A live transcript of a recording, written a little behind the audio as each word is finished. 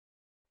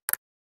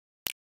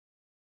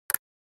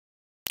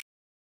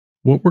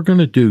What we're going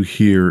to do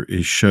here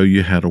is show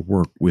you how to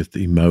work with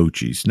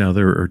emojis. Now,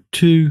 there are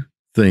two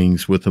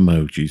things with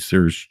emojis.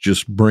 There's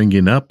just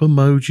bringing up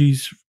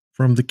emojis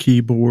from the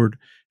keyboard,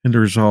 and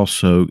there's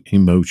also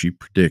emoji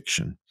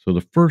prediction. So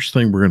the first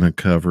thing we're going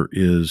to cover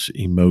is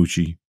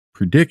emoji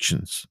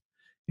predictions.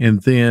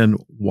 And then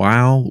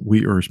while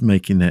we are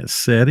making that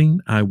setting,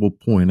 I will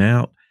point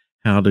out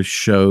how to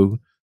show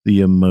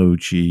the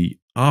emoji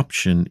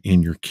option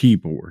in your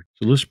keyboard.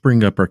 So let's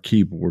bring up our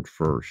keyboard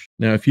first.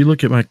 Now, if you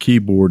look at my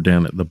keyboard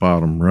down at the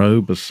bottom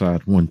row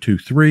beside 1, 2,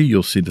 3,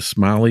 you'll see the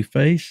smiley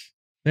face.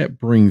 That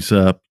brings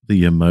up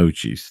the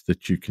emojis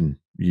that you can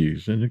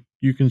use. And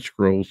you can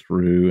scroll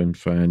through and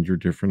find your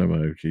different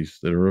emojis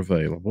that are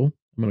available.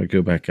 I'm going to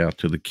go back out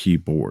to the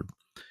keyboard.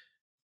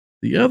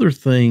 The other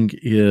thing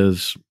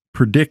is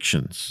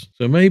predictions.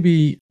 So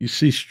maybe you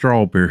see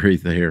strawberry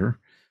there,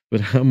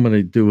 but I'm going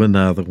to do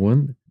another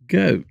one.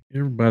 Goat.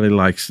 Everybody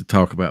likes to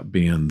talk about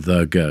being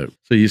the goat.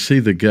 So you see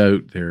the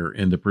goat there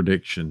in the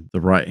prediction,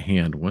 the right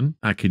hand one.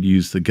 I could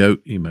use the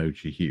goat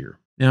emoji here.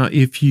 Now,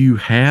 if you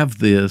have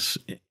this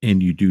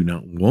and you do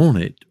not want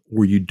it,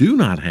 or you do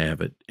not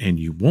have it and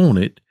you want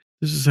it,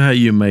 this is how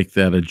you make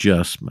that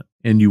adjustment.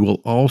 And you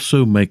will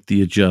also make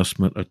the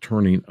adjustment of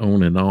turning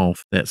on and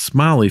off that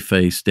smiley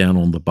face down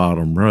on the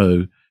bottom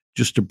row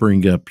just to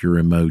bring up your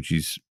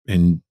emojis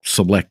and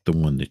select the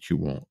one that you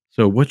want.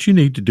 So what you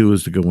need to do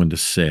is to go into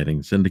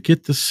settings, and to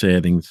get the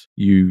settings,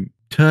 you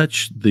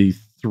touch the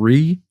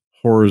three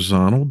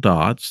horizontal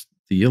dots,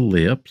 the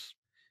ellipse.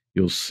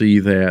 You'll see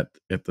that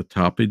at the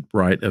top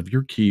right of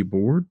your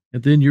keyboard,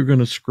 and then you're going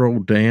to scroll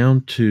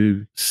down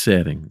to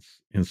settings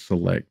and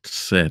select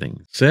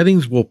settings.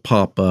 Settings will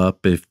pop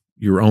up. If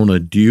you're on a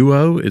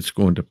duo, it's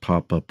going to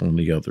pop up on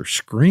the other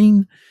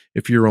screen.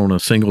 If you're on a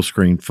single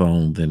screen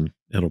phone, then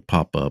it'll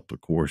pop up, of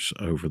course,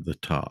 over the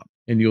top.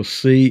 And you'll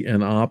see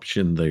an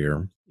option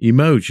there,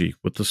 emoji,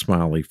 with the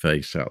smiley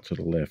face out to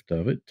the left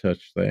of it.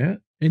 Touch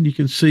that, and you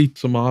can see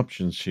some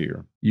options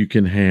here. You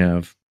can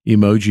have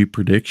emoji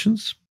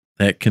predictions.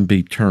 That can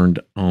be turned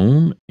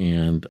on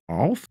and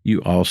off.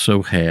 You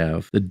also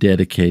have the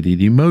dedicated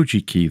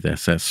emoji key.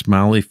 That's that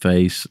smiley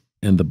face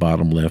in the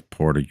bottom left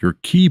part of your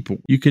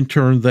keyboard. You can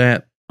turn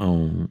that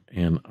on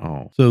and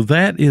off. So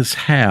that is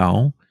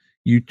how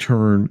you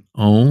turn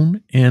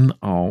on and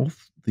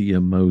off the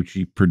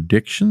emoji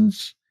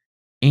predictions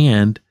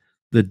and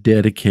the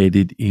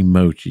dedicated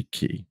emoji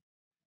key.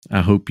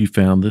 I hope you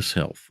found this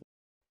helpful.